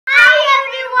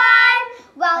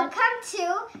Welcome to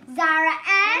Zaara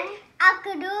and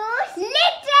Akkudu's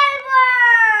Little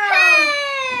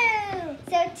World!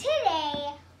 So today,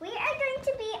 we are going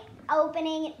to be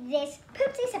opening this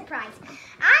poopsie surprise.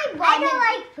 I don't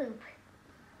like poop.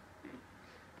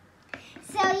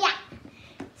 So yeah.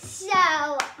 So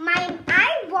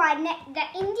I won the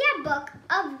India Book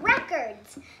of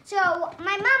Records. So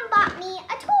my mom bought me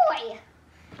a toy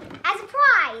as a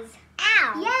prize.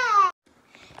 Ow! Yeah.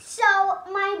 So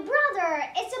my brother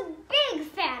is a big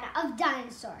fan of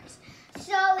dinosaurs.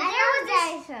 So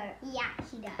dinosaur. Yeah,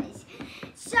 he does.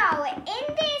 So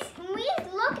in this, we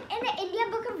look in the India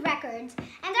Book of Records,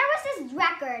 and there was this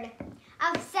record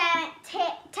of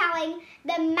telling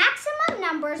the maximum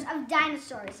numbers of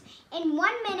dinosaurs in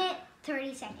 1 minute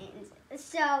 30 seconds.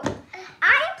 So I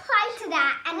applied to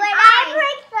that, and when I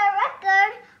break the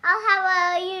record, I'll have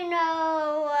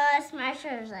a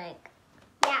Smasher's egg.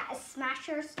 Yeah, a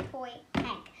Smasher's toy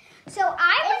egg. So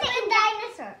I was a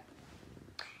dinosaur.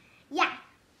 Yeah.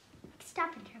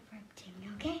 Stop interrupting,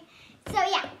 okay? So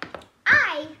yeah,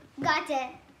 I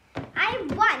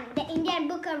won the Indian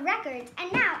Book of Records,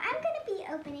 and now I'm gonna be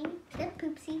opening the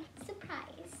poopsie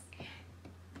surprise.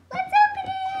 Let's open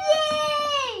it!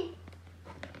 Yay!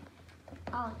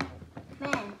 Oh,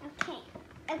 man.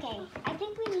 Okay. I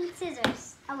think we need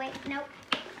scissors. Oh wait, nope.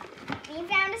 We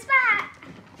found a spot.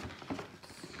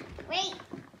 Wait.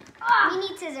 Oh. We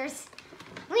need scissors.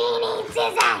 We need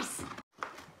scissors.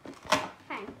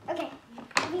 Fine. Okay.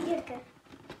 We did good.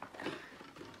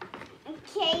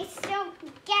 Okay, so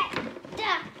get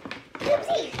the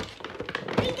poopsie.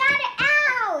 We got it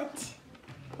out.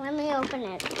 Let me open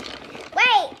it.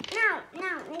 Wait.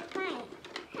 No, it's fine.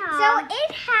 Aww. So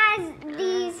it has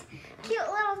these cute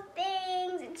little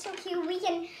things. It's so cute. We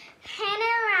can hand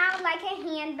it around like a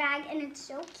handbag, and it's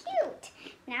so cute.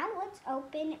 Now let's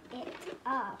open it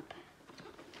up.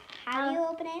 How do you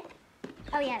open it?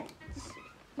 Oh yeah, this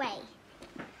way.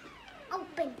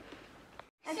 Open.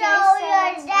 Okay, so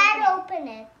your dad opened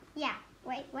it. Yeah.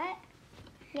 Wait, what?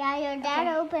 Yeah, your dad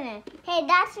opened it. Hey,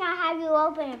 that's not how you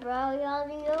open it, bro. You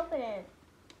already open it.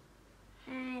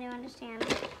 I don't understand.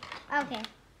 Okay.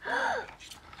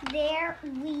 There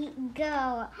we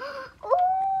go. Ooh!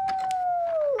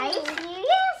 Are you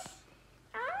serious?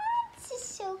 Oh, this is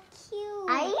so cute.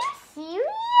 Are you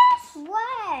serious?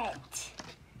 What?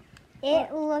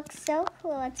 It looks so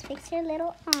cool. Let's fix your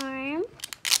little arm.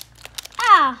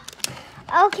 Ah,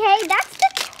 okay, that's the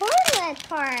toilet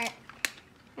part.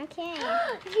 Okay.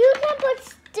 You can put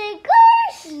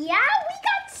stickers? Yeah, we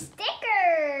got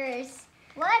stickers.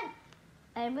 What?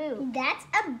 I moved. That's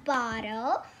a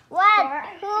bottle. What?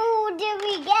 Who did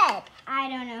we get? I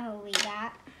don't know who we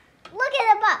got. Look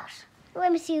at the box.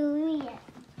 Let me see who we get.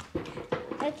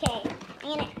 Okay,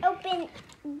 I'm gonna open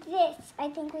this. I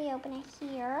think we open it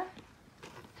here.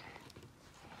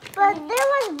 But there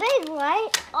was big, right?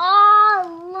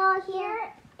 Oh, look.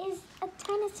 Here is a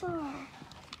dinosaur.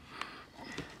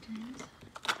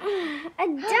 A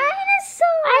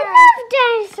dinosaur. I love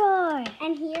dinosaurs.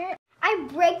 And here, I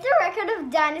break the record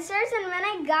of dinosaurs, and when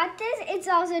I got this, it's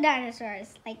also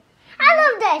dinosaurs. Like, I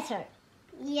love dinosaurs.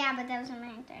 yeah, but those are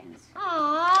my dinosaurs.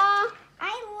 Aww.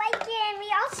 I like it. And we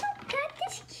also got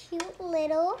this cute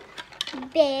little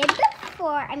bib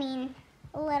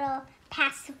a little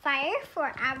pacifier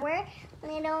for our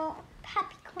little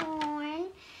popcorn.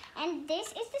 And this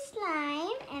is the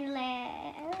slime. And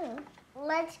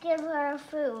Let's give her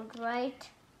food, right?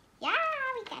 yeah,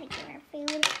 we gotta give her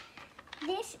food.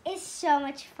 This is so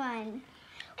much fun.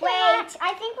 Wait,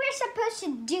 I think we're supposed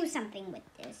to do something with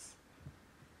this.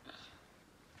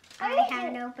 I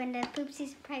haven't opened a poopsie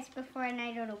surprise before, and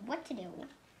I don't know what to do.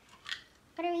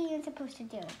 What are we even supposed to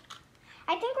do?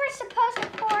 I think we're supposed to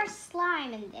pour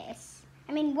slime in this.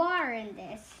 Water in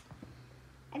this.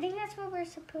 I think that's what we're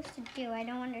supposed to do. I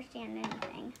don't understand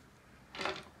anything.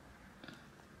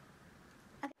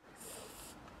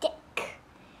 Stick.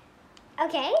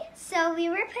 Okay, so we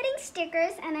were putting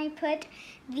stickers, and I put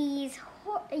these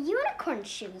unicorn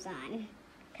shoes on.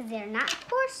 Because they're not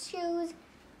horseshoes,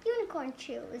 unicorn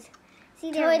shoes.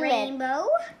 See, they're Toilet. rainbow.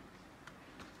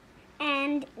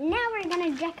 And now we're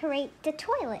going to decorate the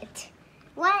toilet.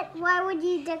 Why would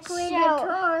you decorate the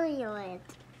toilet?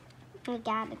 We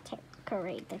gotta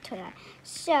decorate the toilet.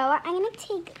 So I'm gonna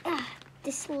take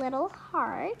this little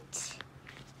heart,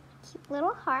 cute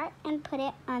little heart, and put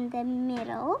it on the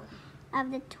middle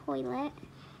of the toilet,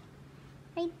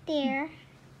 right there.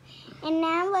 And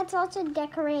now let's also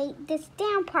decorate this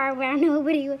down part where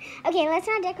nobody would. Okay, let's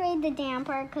not decorate the down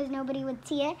part because nobody would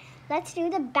see it. Let's do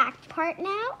the back part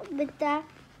now with the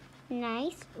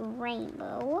nice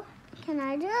rainbow. Can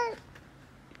I do it?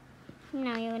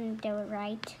 No, you wouldn't do it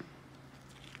right.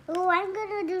 Oh, I'm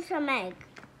gonna do some egg.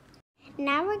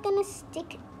 Now we're gonna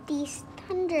stick these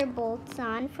thunderbolts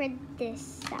on for this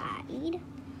side.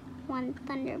 One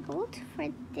thunderbolt for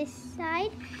this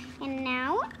side. And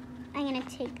now I'm gonna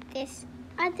take this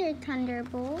other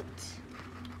thunderbolt,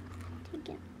 take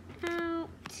it out.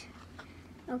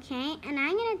 Okay, and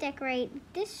I'm gonna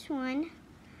decorate this one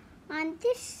on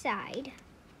this side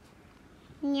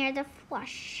near the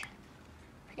flush.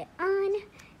 Put it on.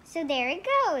 So there it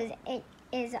goes. It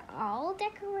is all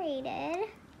decorated.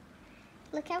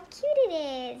 Look how cute it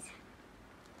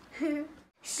is.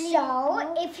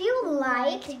 So, if you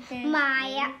liked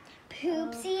my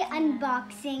Poopsie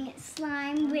unboxing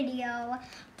slime video,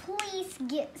 please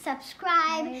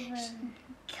subscribe,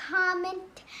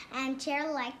 comment, and share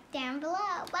a like down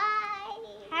below. Bye.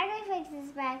 How do I fix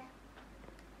this bag?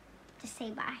 Just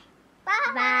say bye.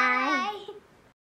 Bye. Bye.